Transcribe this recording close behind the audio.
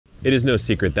It is no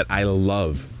secret that I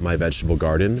love my vegetable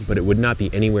garden, but it would not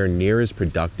be anywhere near as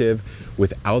productive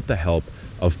without the help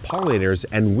of pollinators,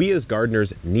 and we as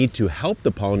gardeners need to help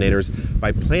the pollinators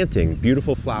by planting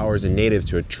beautiful flowers and natives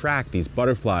to attract these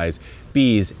butterflies,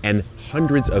 bees, and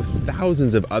hundreds of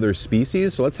thousands of other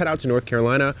species. So let's head out to North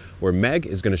Carolina, where Meg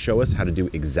is going to show us how to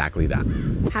do exactly that.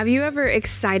 Have you ever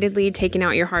excitedly taken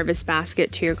out your harvest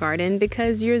basket to your garden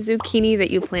because your zucchini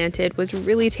that you planted was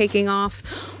really taking off,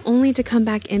 only to come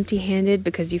back empty-handed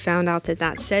because you found out that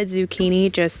that said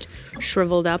zucchini just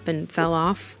shriveled up and fell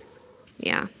off?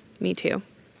 Yeah, me too.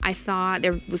 I thought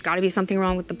there was got to be something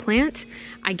wrong with the plant.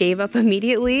 I gave up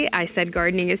immediately. I said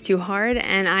gardening is too hard,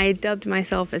 and I dubbed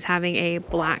myself as having a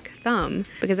black thumb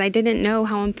because I didn't know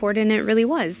how important it really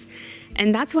was.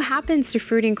 And that's what happens to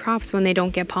fruiting crops when they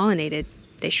don't get pollinated.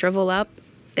 They shrivel up,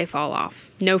 they fall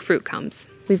off. No fruit comes.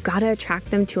 We've got to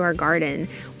attract them to our garden.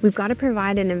 We've got to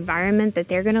provide an environment that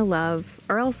they're gonna love,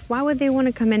 or else why would they want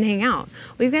to come and hang out?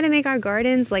 We've got to make our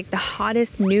gardens like the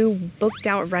hottest new booked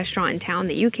out restaurant in town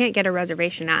that you can't get a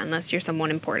reservation at unless you're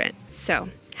someone important. So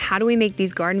how do we make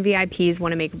these garden VIPs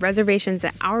want to make reservations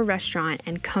at our restaurant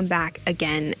and come back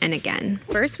again and again?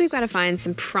 First, we've got to find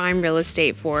some prime real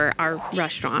estate for our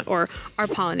restaurant or our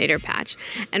pollinator patch.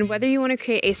 And whether you want to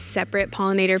create a separate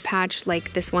pollinator patch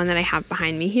like this one that I have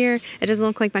behind me here, it doesn't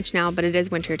look like much now, but it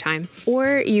is winter time.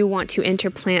 Or you want to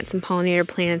interplant some pollinator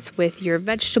plants with your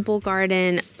vegetable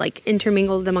garden, like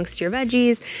intermingled amongst your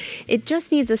veggies. It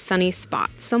just needs a sunny spot,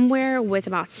 somewhere with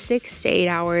about 6 to 8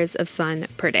 hours of sun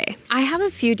per day. I have a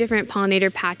few different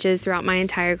pollinator patches throughout my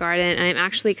entire garden, and I'm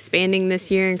actually expanding this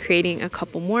year and creating a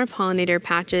couple more pollinator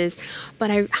patches,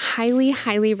 but I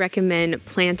highly recommend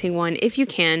planting one if you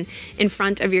can in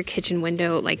front of your kitchen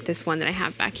window like this one that I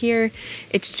have back here.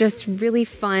 It's just really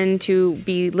fun to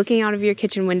be looking out of your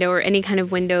kitchen window or any kind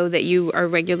of window that you are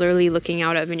regularly looking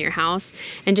out of in your house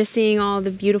and just seeing all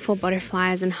the beautiful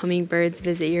butterflies and hummingbirds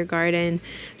visit your garden.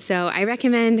 So I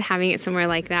recommend having it somewhere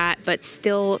like that, but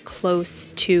still close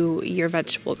to your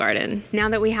vegetable garden. Now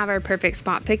that we have our perfect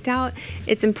spot picked out,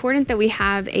 it's important that we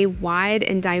have a wide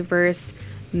and diverse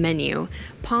menu.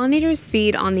 Pollinators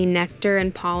feed on the nectar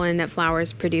and pollen that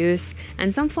flowers produce,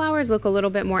 and some flowers look a little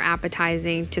bit more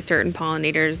appetizing to certain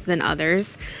pollinators than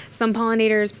others. Some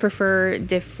pollinators prefer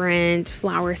different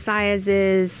flower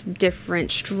sizes,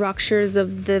 different structures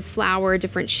of the flower,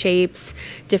 different shapes,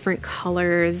 different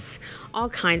colors, all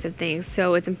kinds of things.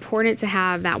 So it's important to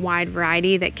have that wide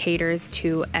variety that caters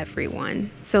to everyone.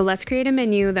 So let's create a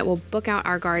menu that will book out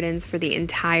our gardens for the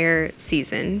entire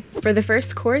season. For the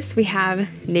first course, we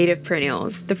have native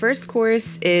perennials. The first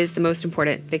course is the most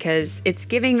important because it's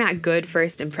giving that good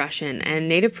first impression, and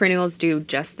native perennials do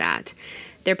just that.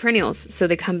 They're perennials, so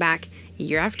they come back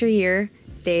year after year.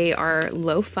 They are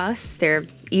low fuss, they're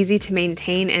easy to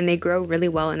maintain, and they grow really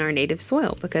well in our native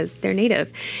soil because they're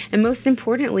native. And most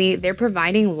importantly, they're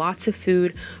providing lots of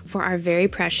food for our very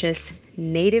precious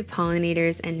native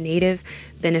pollinators and native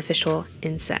beneficial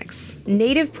insects.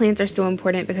 Native plants are so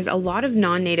important because a lot of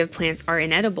non-native plants are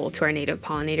inedible to our native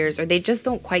pollinators, or they just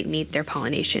don't quite meet their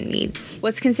pollination needs.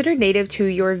 What's considered native to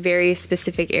your very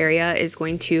specific area is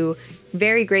going to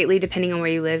vary greatly depending on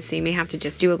where you live, so you may have to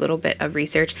just do a little bit of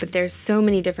research, but there's so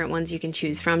many different ones you can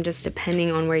choose from just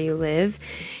depending on where you live.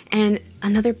 And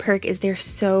another perk is they're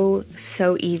so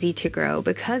easy to grow.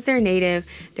 Because they're native,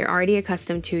 they're already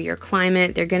accustomed to your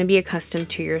climate, they're going to be accustomed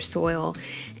to your soil.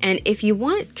 And if you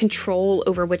want control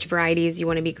over which varieties you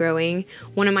want to be growing,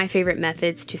 one of my favorite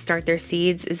methods to start their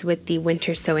seeds is with the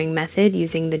winter sowing method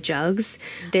using the jugs.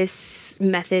 This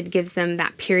method gives them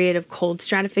that period of cold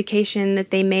stratification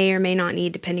that they may or may not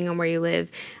need depending on where you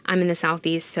live. I'm in the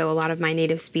southeast, so a lot of my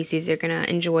native species are going to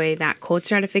enjoy that cold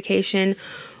stratification.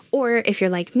 Or if you're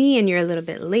like me and you're a little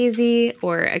bit lazy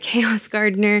or a chaos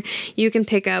gardener, you can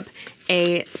pick up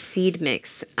a seed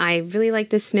mix. I really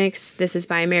like this mix. This is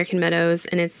by American Meadows,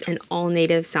 and it's an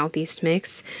all-native Southeast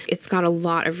mix. It's got a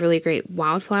lot of really great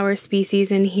wildflower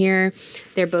species in here.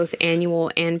 They're both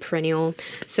annual and perennial.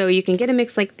 So you can get a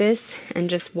mix like this and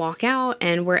just walk out,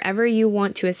 and wherever you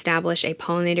want to establish a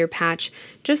pollinator patch,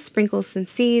 just sprinkle some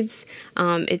seeds.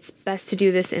 It's best to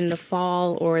do this in the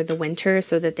fall or the winter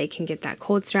so that they can get that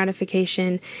cold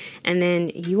stratification, and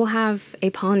then you will have a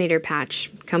pollinator patch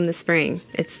come the spring.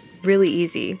 It's really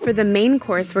easy. For the main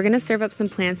course, we're going to serve up some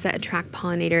plants that attract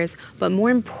pollinators, but more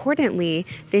importantly,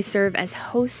 they serve as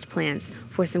host plants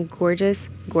for some gorgeous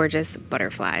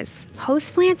butterflies.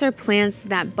 Host plants are plants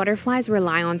that butterflies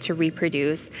rely on to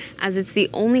reproduce, as it's the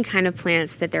only kind of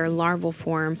plants that their larval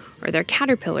form or their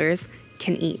caterpillars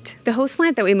can eat. The host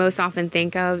plant that we most often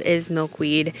think of is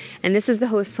milkweed, and this is the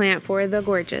host plant for the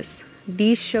gorgeous,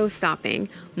 the show-stopping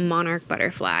monarch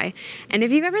butterfly. And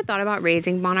if you've ever thought about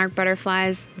raising monarch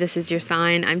butterflies, this is your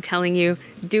sign. I'm telling you,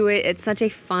 do it. It's such a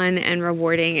fun and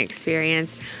rewarding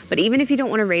experience. But even if you don't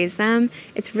want to raise them,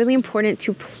 it's really important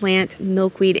to plant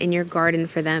milkweed in your garden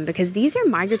for them, because these are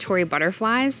migratory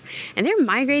butterflies and they're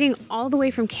migrating all the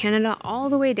way from Canada all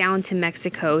the way down to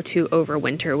Mexico to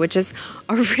overwinter, which is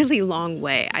a really long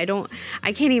way.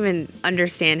 I can't even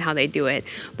understand how they do it,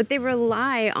 but they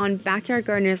rely on backyard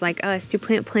gardeners like us to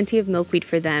plant plenty of milkweed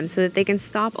for them so that they can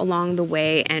stop along the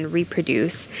way and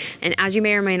reproduce. And as you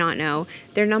may or may not know,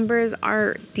 their numbers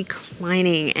are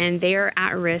declining and they are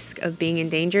at risk of being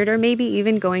endangered or maybe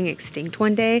even going extinct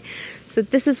one day. So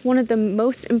this is one of the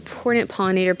most important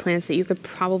pollinator plants that you could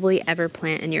probably ever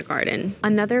plant in your garden.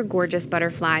 Another gorgeous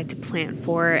butterfly to plant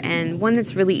for, and one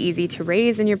that's really easy to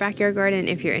raise in your backyard garden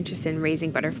if you're interested in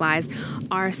raising butterflies,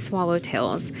 are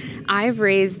swallowtails. I've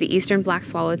raised the eastern black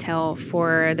swallowtail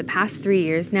for the past 3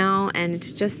 years now, and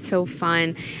it's just so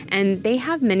fun. And they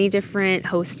have many different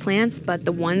host plants, but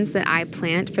the ones that I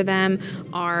plant for them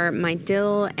are my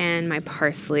dill and my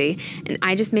parsley. And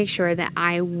I just make sure that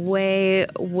I way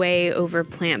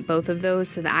overplant both of those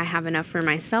so that I have enough for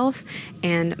myself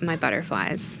and my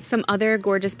butterflies. Some other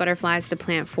gorgeous butterflies to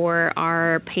plant for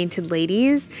are painted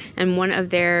ladies, and one of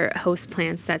their host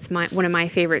plants that's one of my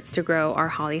favorites to grow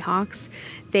are hollyhocks.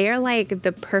 They are like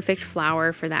the perfect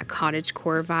flower for that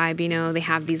cottagecore vibe, you know. They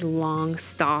have these long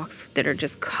stalks that are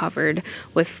just covered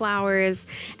with flowers.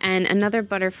 And another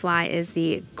butterfly is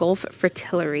the Gulf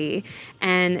fritillary,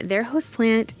 and their host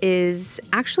plant is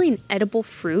actually an edible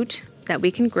fruit that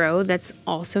we can grow that's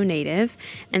also native,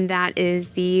 and that is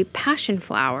the passion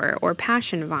flower or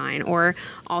passion vine, or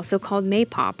also called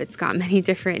maypop. It's got many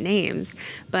different names,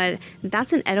 but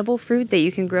that's an edible fruit that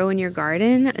you can grow in your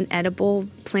garden, an edible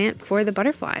plant for the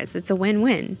butterflies. It's a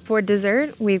win-win. For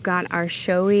dessert, we've got our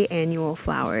showy annual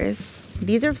flowers.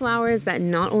 These are flowers that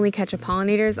not only catch a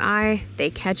pollinator's eye,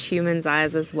 they catch humans'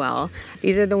 eyes as well.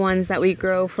 These are the ones that we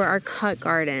grow for our cut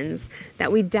gardens,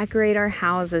 that we decorate our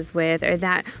houses with, or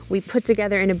that we put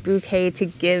together in a bouquet to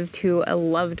give to a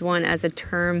loved one as a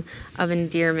term of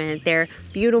endearment. They're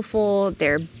beautiful,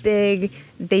 they're big,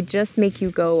 they just make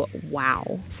you go,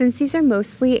 wow. Since these are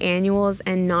mostly annuals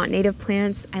and not native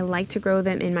plants, I like to grow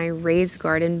them in my raised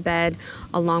garden bed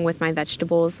along with my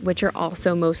vegetables, which are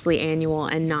also mostly annual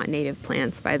and not native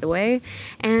plants, by the way.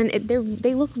 And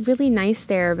they look really nice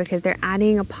there because they're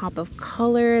adding a pop of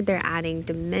color, they're adding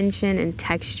dimension and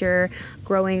texture,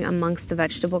 growing amongst the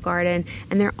vegetable garden,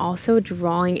 and they're also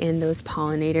drawing in those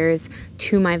pollinators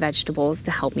to my vegetables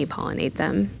to help me pollinate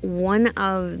them. One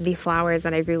of the flowers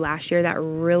that I grew last year that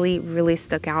really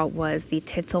stuck out was the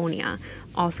Tithonia,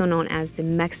 also known as the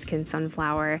Mexican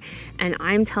sunflower. And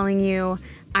I'm telling you,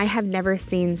 I have never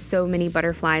seen so many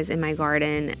butterflies in my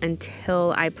garden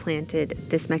until I planted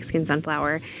this Mexican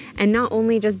sunflower. And not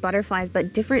only just butterflies,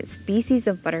 but different species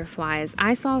of butterflies.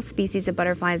 I saw species of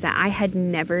butterflies that I had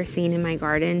never seen in my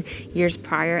garden years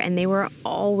prior, and they were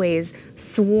always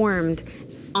swarmed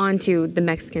onto the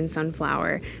Mexican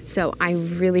sunflower. So I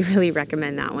really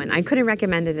recommend that one. I couldn't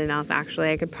recommend it enough, actually.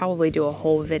 I could probably do a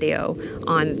whole video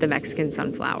on the Mexican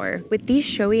sunflower. With these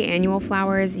showy annual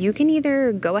flowers, you can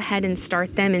either go ahead and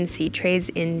start them in seed trays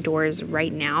indoors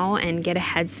right now and get a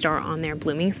head start on their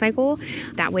blooming cycle.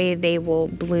 That way they will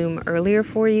bloom earlier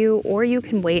for you, or you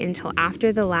can wait until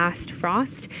after the last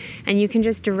frost and you can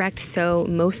just direct sow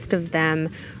most of them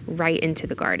right into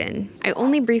the garden. I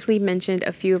only briefly mentioned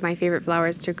a few of my favorite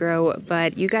flowers to grow,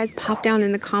 but you guys pop down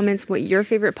in the comments what your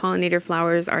favorite pollinator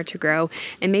flowers are to grow,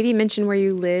 and maybe mention where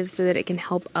you live so that it can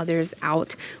help others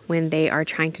out when they are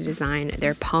trying to design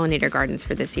their pollinator gardens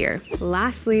for this year.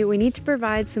 Lastly, we need to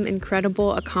provide some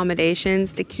incredible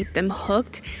accommodations to keep them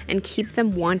hooked and keep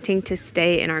them wanting to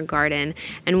stay in our garden.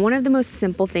 And one of the most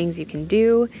simple things you can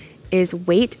do is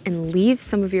wait and leave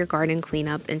some of your garden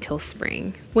cleanup until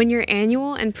spring. When your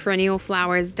annual and perennial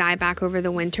flowers die back over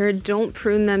the winter, don't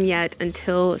prune them yet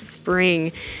until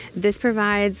spring. This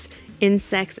provides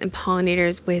insects and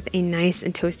pollinators with a nice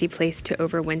and toasty place to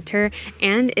overwinter,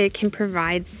 and it can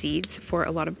provide seeds for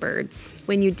a lot of birds.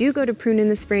 When you do go to prune in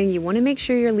the spring, you want to make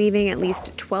sure you're leaving at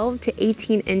least 12 to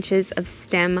 18 inches of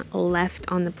stem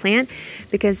left on the plant,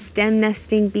 because stem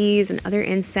nesting bees and other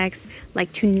insects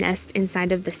like to nest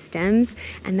inside of the stems,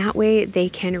 and that way they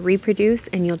can reproduce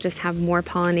and you'll just have more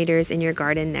pollinators in your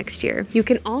garden next year. You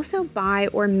can also buy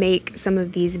or make some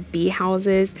of these bee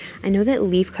houses. I know that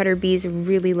leafcutter bees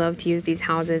really love to use these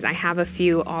houses. I have a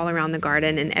few all around the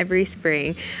garden, and every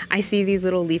spring I see these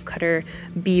little leafcutter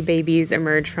bee babies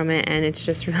emerge from it, and it's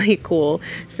just really cool.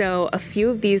 So a few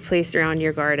of these placed around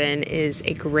your garden is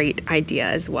a great idea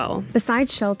as well.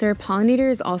 Besides shelter,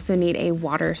 pollinators also need a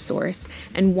water source,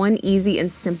 and one easy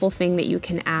and simple thing that you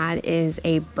can add is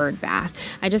a bird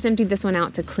bath. I just emptied this one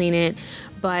out to clean it,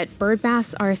 but bird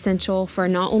baths are essential for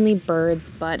not only birds,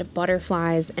 but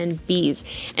butterflies and bees.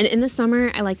 And in the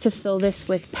summer, I like to fill this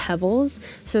with pebbles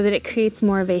so that it creates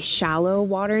more of a shallow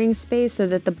watering space so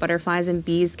that the butterflies and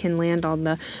bees can land on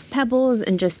the pebbles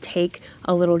and just take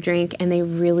a little drink. And they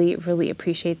really, really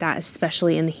appreciate that,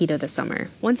 especially in the heat of the summer.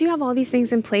 Once you have all these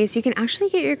things in place, you can actually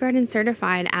get your garden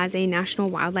certified as a National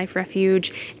Wildlife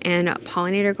Refuge and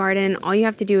Pollinator garden. All you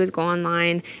have to do is go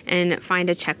online and find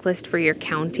a checklist for your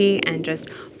county and just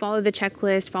follow the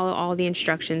checklist, follow all the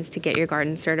instructions to get your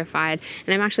garden certified.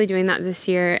 And I'm actually doing that this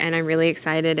year, and I'm really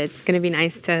excited. It's going to be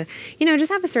nice to, you know,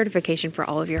 just have a certification for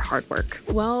all of your hard work.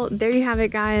 Well, there you have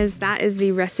it, guys. That is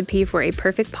the recipe for a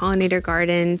perfect pollinator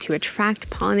garden to attract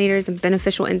pollinators and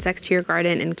beneficial insects to your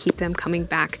garden and keep them coming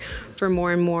back for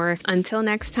more and more. Until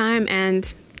next time,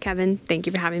 and Kevin, thank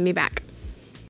you for having me back.